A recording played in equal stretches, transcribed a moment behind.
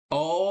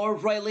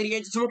Alright, ladies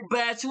and gentlemen,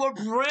 welcome back to a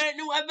brand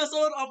new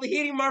episode of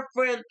Hitting My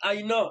Friend.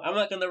 I know, I'm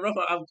not gonna run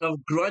a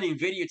grinding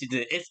video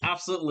today. It's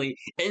absolutely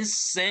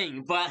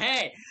insane. But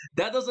hey,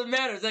 that doesn't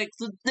matter. It's like,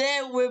 today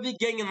we'll be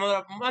getting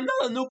another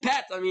new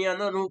pet.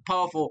 Another new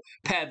powerful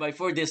pet. But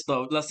for this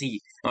though, let's see.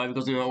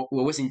 Because,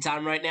 we're wasting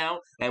time right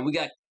now. And we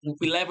got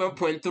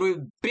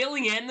 11.3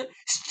 billion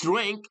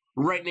strength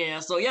right now.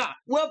 So yeah,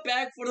 we're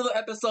back for another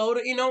episode,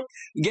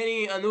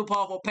 getting a new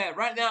powerful pet.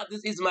 Right now,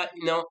 this is my,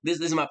 this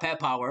is my pet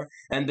power.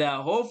 And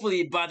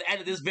hopefully by the end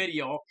of this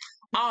video,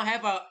 I'll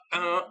have a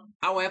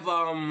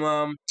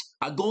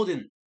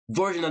golden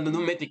version of the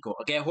new mythical.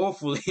 Okay,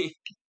 hopefully.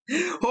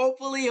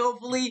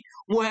 hopefully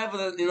we'll have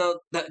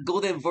that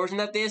golden version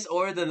of this,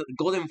 or the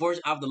golden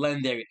version of the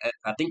legendary.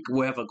 I think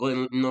we'll have a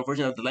golden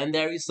version of the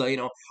legendary, so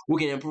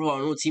we can improve our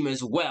new team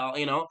as well,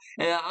 and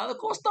other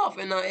cool stuff.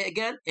 And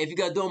again, if you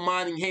guys don't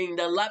mind hitting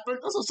that like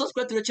button, also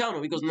subscribe to the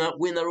channel, because now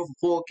we're in the road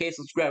for 4K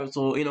subscribers.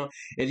 So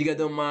if you guys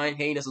don't mind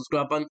hitting the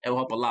subscribe button, it will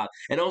help a lot.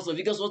 And also, if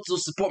you guys want to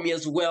support me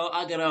as well,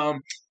 I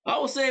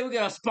will say we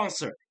got a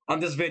sponsor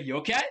on this video.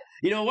 Okay,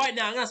 right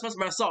now I'm gonna sponsor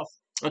myself.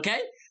 Okay,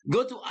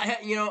 go to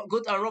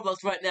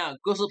Roblox right now.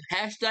 Go to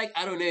hashtag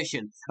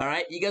 #donation. All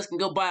right, you guys can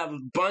go buy a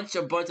bunch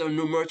of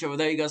new merch over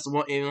there. You guys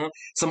want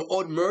some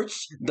old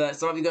merch that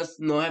some of you guys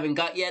haven't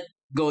got yet?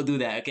 Go do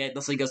that. Okay,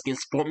 that's so you guys can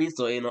support me.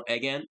 So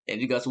again,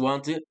 if you guys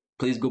want to,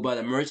 please go buy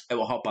the merch. It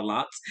will help a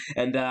lot,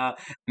 and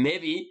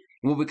maybe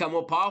we'll become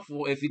more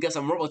powerful if you got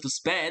some Roblox to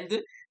spend.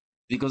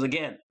 Because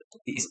again,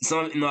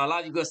 a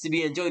lot of you guys to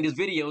be enjoying these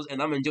videos, and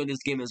I'm enjoying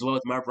this game as well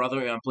with my brother.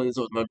 And I'm playing this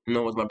with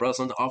my brother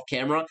son off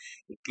camera.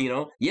 He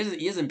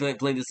hasn't been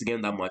playing this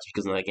game that much,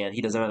 because again,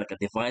 he doesn't have like a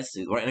device.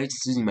 Right now, he's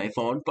just using my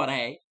phone. But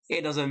hey,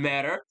 it doesn't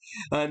matter.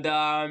 And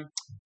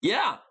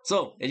yeah.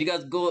 So if you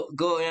guys go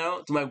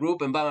to my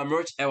group and buy my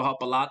merch, it will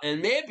help a lot.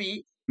 And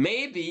maybe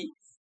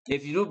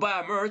if you do buy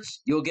a merch,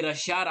 you'll get a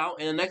shout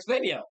out in the next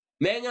video.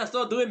 Man, I'm gonna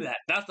start doing that.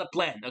 That's the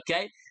plan,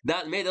 okay?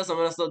 That's what I'm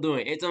gonna start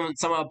doing. Anytime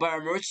someone buy a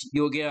merch,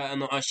 you'll get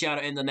a shout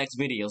out in the next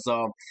video.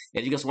 So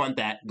if you guys want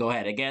that, go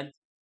ahead. Again,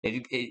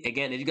 if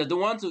you guys don't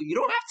want to, you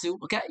don't have to.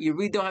 Okay, you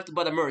really don't have to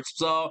buy the merch.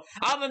 So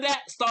other than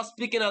that, start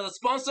speaking as a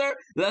sponsor.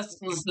 Let's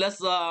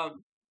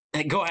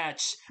go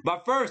hatch.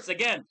 But first,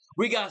 again,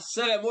 we got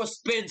 7 more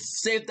spins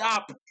saved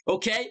up.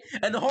 Okay,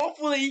 and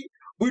hopefully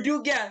we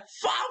do get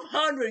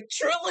 500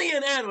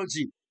 trillion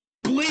energy.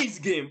 Please,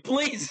 game,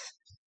 please.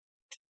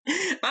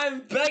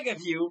 I'm begging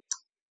you,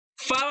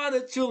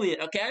 500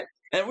 trillion, okay?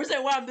 And the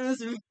reason why I'm doing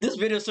this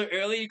video so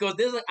early, because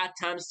there's like a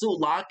times 2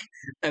 lock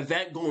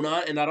event going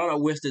on, and I don't want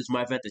to waste it to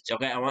my advantage,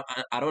 okay?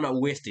 I don't want to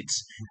waste it.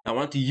 I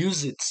want to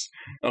use it,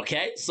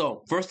 okay?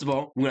 So first of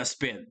all, we're gonna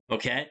spin,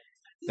 okay?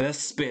 Let's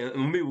spin.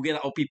 Maybe we'll get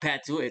an OP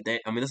pad too.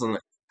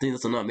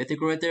 That's not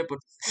mythical right there, but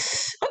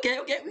okay,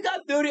 we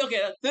got 30.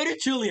 Okay, 30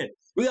 trillion.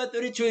 We got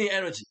 30 trillion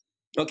energy,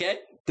 okay?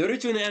 30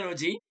 trillion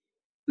energy.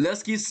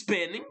 Let's keep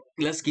spinning.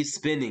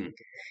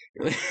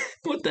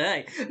 What the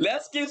heck?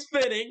 Let's keep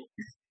spinning.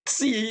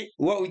 See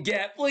what we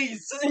get.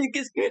 Please, you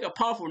can get a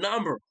powerful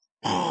number.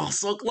 Oh,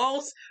 so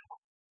close.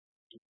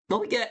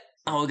 What we get?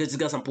 Oh, we just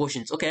got some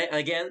potions. Okay,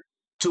 again,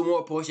 2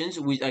 more potions.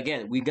 We're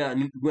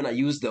gonna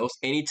use those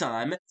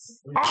anytime.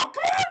 Oh,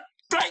 come on!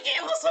 Thank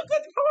you. So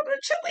good. 400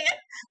 trillion.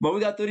 But we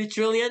got 30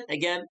 trillion.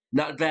 Again,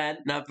 not bad.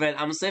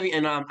 I'm saving,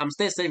 and I'm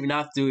still saving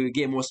enough to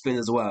get more spins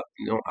as well.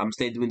 I'm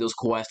still doing those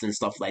quests and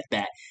stuff like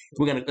that.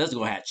 Let's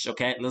go hatch.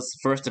 Okay, let's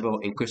first of all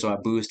increase our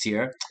boost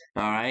here.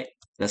 All right,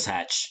 let's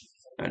hatch.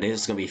 All right,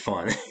 this is gonna be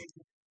fun.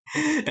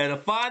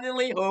 And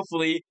finally,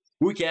 hopefully,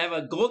 we can have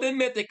a golden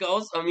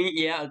mythicals.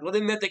 A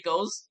golden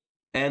mythicals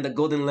and a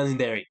golden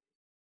legendary.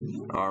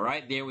 All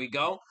right, there we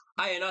go.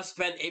 I did not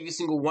spend every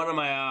single one of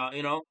my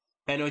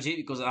energy,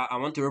 because I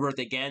want to rebirth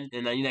again,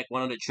 and I need like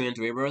 100 trillion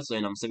to rebirth,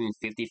 and I'm saving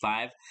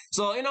 55.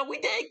 So we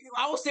did.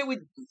 I would say we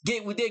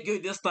did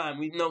good this time.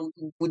 We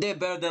did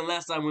better than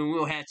last time when we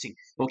were hatching.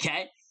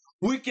 Okay,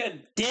 we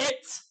can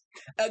get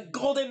a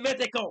golden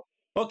mythical.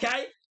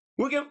 Okay,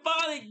 we can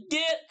finally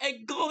get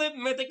a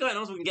golden mythical, and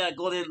also we can get a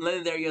golden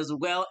legendary as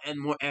well, and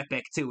more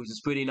epic too, which is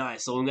pretty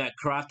nice. So we're gonna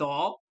craft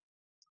all.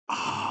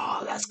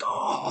 Oh, let's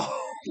go!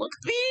 Look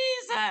at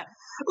these!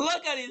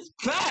 Look at these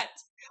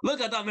pets!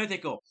 Look at that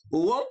mythical,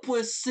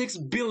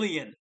 1.6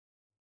 billion,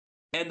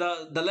 and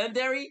the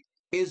legendary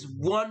is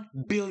 1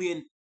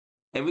 billion,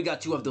 and we got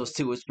 2 of those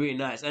too. It's pretty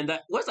nice. And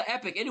where's the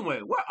epic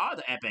anyway? Where are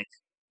the epic?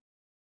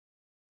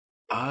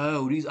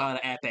 Oh, these are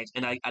the epics,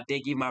 and I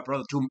did give my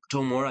brother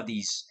two more of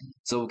these,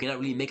 so we cannot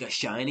really make a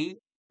shiny,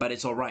 but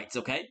it's all right. It's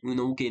okay. We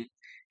can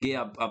get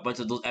a bunch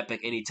of those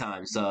epic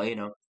anytime. So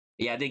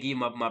yeah, I did give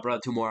my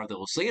brother 2 more of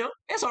those. So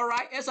it's all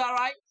right. It's all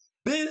right.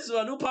 This is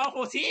a new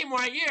powerful team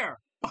right here.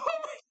 Oh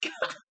my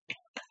god!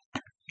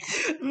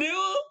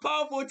 New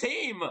powerful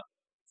team!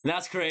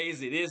 That's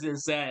crazy. This is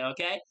insane,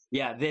 okay?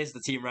 Yeah, this is the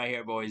team right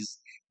here, boys.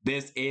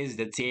 This is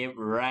the team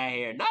right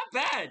here. Not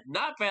bad.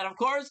 Not bad. Of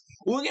course,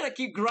 we're gonna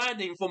keep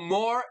grinding for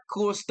more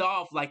cool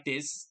stuff like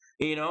this.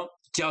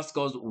 just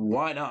cause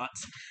why not?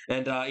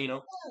 And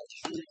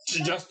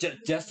just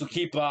to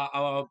keep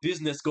our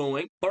business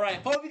going. All right,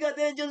 hope you guys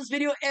did enjoy this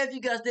video. If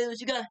you guys did,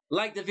 you guys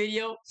like the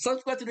video,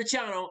 subscribe to the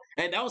channel,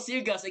 and I will see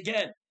you guys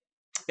again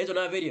into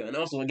another video. And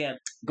also again,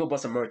 go buy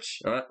some merch.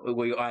 All right,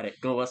 where you at it,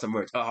 go buy some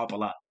merch. I'll help a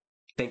lot.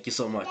 Thank you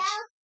so much.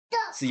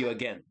 See you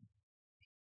again.